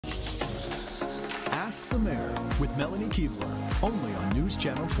Ask the Mayor with Melanie Kebler, only on News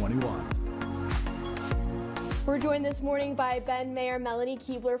Channel 21. We're joined this morning by Ben Mayor Melanie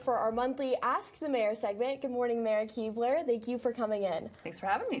Kebler for our monthly Ask the Mayor segment. Good morning, Mayor Kebler. Thank you for coming in. Thanks for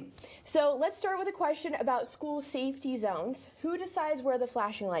having me. So let's start with a question about school safety zones. Who decides where the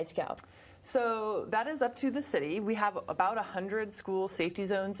flashing lights go? So that is up to the city. We have about 100 school safety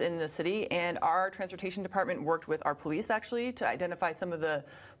zones in the city, and our transportation department worked with our police actually to identify some of the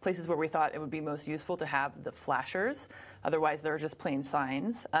places where we thought it would be most useful to have the flashers. Otherwise, they're just plain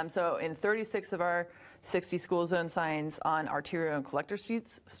signs. So in 36 of our 60 school zone signs on arterial and collector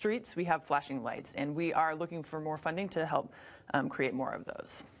streets, we have flashing lights, and we are looking for more funding to help create more of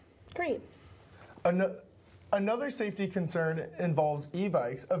those. Great. Another safety concern involves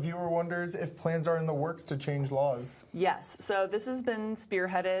e-bikes. A viewer wonders if plans are in the works to change laws. Yes, so this has been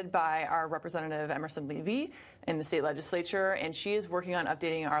spearheaded by our Representative Emerson Levy in the state legislature, and she is working on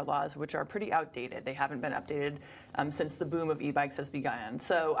updating our laws, which are pretty outdated. They haven't been updated since the boom of e-bikes has begun.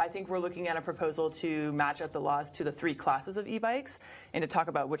 So I think we're looking at a proposal to match up the laws to the 3 classes of e-bikes and to talk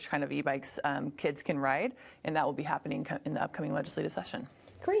about which kind of e-bikes kids can ride, and that will be happening in the upcoming legislative session.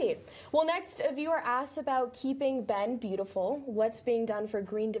 Great. Well, next, a viewer asks about keeping Bend beautiful. What's being done for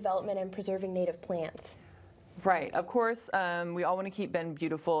green development and preserving native plants? Right. Of course, we all want to keep Bend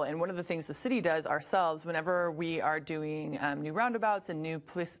beautiful, and one of the things the city does ourselves whenever we are doing new roundabouts and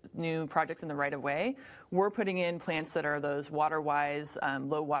new projects in the right-of-way, we're putting in plants that are those water-wise,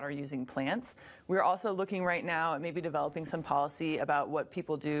 low water-using plants. We're also looking right now at maybe developing some policy about what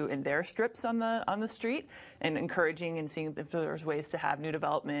people do in their strips on the street, and encouraging and seeing if there's ways to have new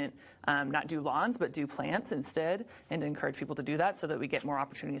development, not do lawns, but do plants instead, and encourage people to do that so that we get more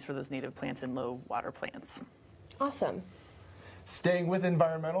opportunities for those native plants and low-water plants. Awesome. Staying with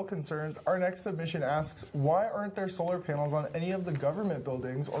environmental concerns, our next submission asks, why aren't there solar panels on any of the government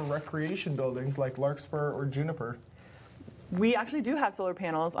buildings or recreation buildings like Larkspur or Juniper? We actually do have solar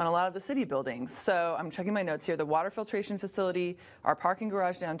panels on a lot of the city buildings. So I'm checking my notes here. The water filtration facility, our parking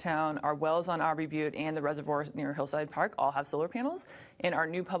garage downtown, our wells on Aubrey Butte, and the reservoir near Hillside Park all have solar panels. And our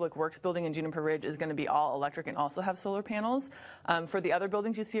new public works building in Juniper Ridge is going to be all electric and also have solar panels. For the other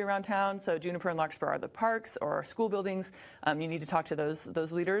buildings you see around town, so Juniper and Larkspur are the parks or school buildings, you need to talk to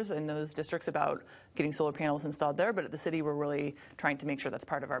those leaders in those districts about getting solar panels installed there. But at the city, we're really trying to make sure that's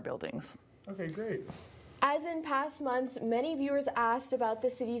part of our buildings. Okay, great. As in past months, many viewers asked about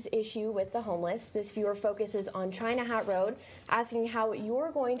the city's issue with the homeless. This viewer focuses on China Hat Road, asking how you're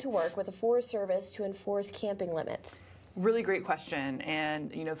going to work with the Forest Service to enforce camping limits. Really great question.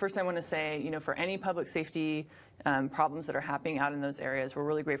 And, first I want to say, for any public safety problems that are happening out in those areas, we're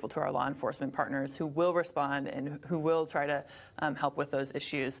really grateful to our law enforcement partners who will respond and who will try to help with those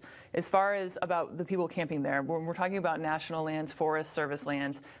issues. As far as about the people camping there, when we're talking about national lands, Forest Service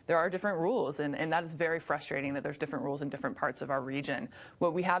lands, there are different rules, and that is very frustrating that there's different rules in different parts of our region.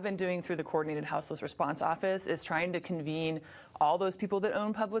 What we have been doing through the Coordinated Houseless Response Office is trying to convene all those people that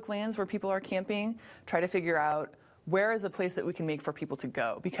own public lands where people are camping, try to figure out where is a place that we can make for people to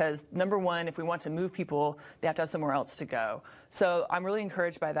go? Because number one, if we want to move people, they have to have somewhere else to go. So I'm really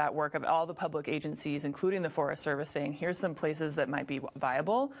encouraged by that work of all the public agencies, including the Forest Service, saying here's some places that might be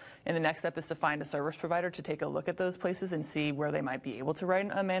viable. And the next step is to find a service provider to take a look at those places and see where they might be able to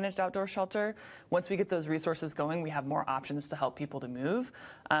run a managed outdoor shelter. Once we get those resources going, we have more options to help people to move.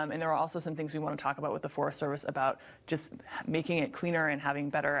 And there are also some things we want to talk about with the Forest Service about just making it cleaner and having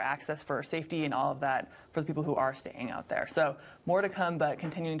better access for safety and all of that for the people who are staying out there. So more to come, but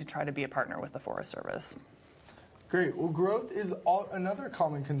continuing to try to be a partner with the Forest Service. Great. Well, growth is another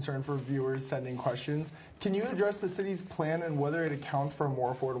common concern for viewers sending questions. Can you address the city's plan and whether it accounts for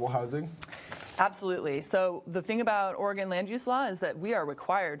more affordable housing? Absolutely. So the thing about Oregon land use law is that we are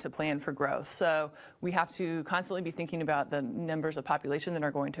required to plan for growth. So we have to constantly be thinking about the numbers of population that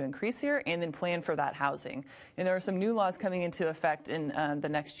are going to increase here and then plan for that housing. And there are some new laws coming into effect in the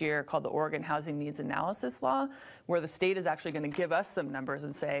next year called the Oregon Housing Needs Analysis Law, where the state is actually going to give us some numbers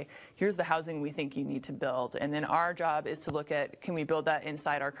and say, here's the housing we think you need to build. And then our job is to look at, can we build that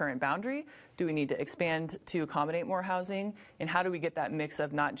inside our current boundary? Do we need to expand to accommodate more housing? And how do we get that mix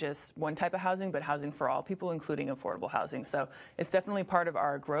of not just one type of housing, but housing for all people, including affordable housing? So it's definitely part of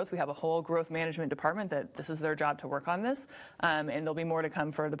our growth. We have a whole growth management department that this is their job to work on this. And there'll be more to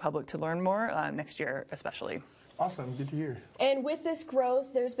come for the public to learn more next year, especially. Awesome. Good to hear. And with this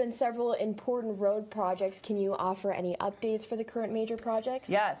growth, there's been several important road projects. Can you offer any updates for the current major projects?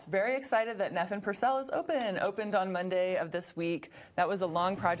 Yes, very excited that Neff and Purcell is opened on Monday of this week. That was a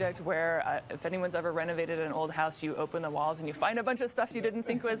long project where if anyone's ever renovated an old house, you open the walls and you find a bunch of stuff you didn't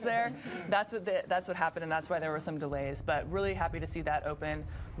think was there. That's what happened, and that's why there were some delays. But really happy to see that open.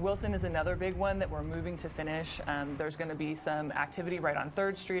 Wilson is another big one that we're moving to finish. There's going to be some activity right on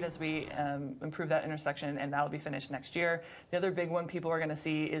 3rd Street as we improve that intersection, and that'll be finished next year. The other big one people are going to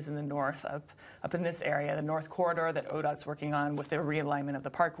see is in the north, up in this area, the north corridor that ODOT's working on with the realignment of the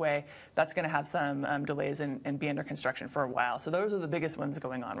parkway. That's going to have some delays and be under construction for a while. So those are the biggest ones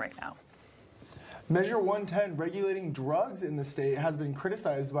going on right now. Measure 110, regulating drugs in the state, has been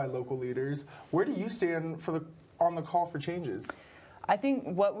criticized by local leaders. Where do you stand on the call for changes? I think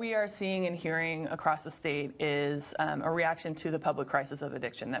what we are seeing and hearing across the state is a reaction to the public crisis of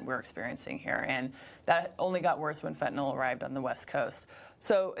addiction that we're experiencing here. And that only got worse when fentanyl arrived on the West Coast.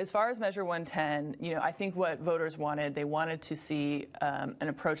 So as far as Measure 110, I think what voters wanted, they wanted to see an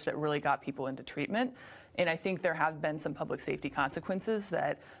approach that really got people into treatment. And I think there have been some public safety consequences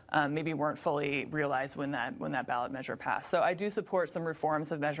that maybe weren't fully realized when that ballot measure passed. So I do support some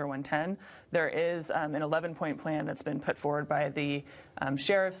reforms of Measure 110. There is an 11-point plan that's been put forward by the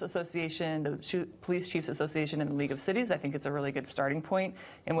Sheriff's Association, the Police Chiefs Association, and the League of Cities. I think it's a really good starting point.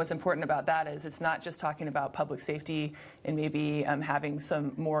 And what's important about that is it's not just talking about public safety and maybe having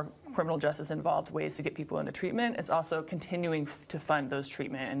some more criminal justice involved ways to get people into treatment. It's also continuing to fund those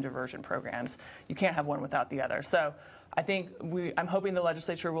treatment and diversion programs. You can't have one without the other. So I think I'm hoping the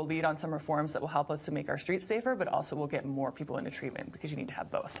legislature will lead on some reforms that will help us to make our streets safer, but also will get more people into treatment because you need to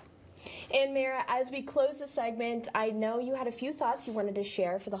have both. And Mara, as we close the segment, I know you had a few thoughts you wanted to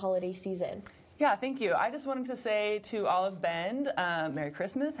share for the holiday season. Yeah, thank you. I just wanted to say to all of Bend, Merry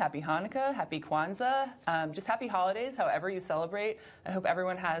Christmas, Happy Hanukkah, Happy Kwanzaa, just happy holidays, however you celebrate. I hope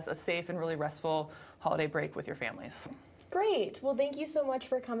everyone has a safe and really restful holiday break with your families. Great. Well, thank you so much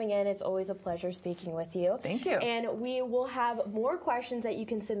for coming in. It's always a pleasure speaking with you. Thank you. And we will have more questions that you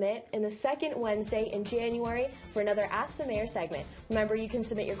can submit in the second Wednesday in January for another Ask the Mayor segment. Remember, you can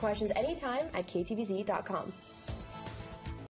submit your questions anytime at ktvz.com.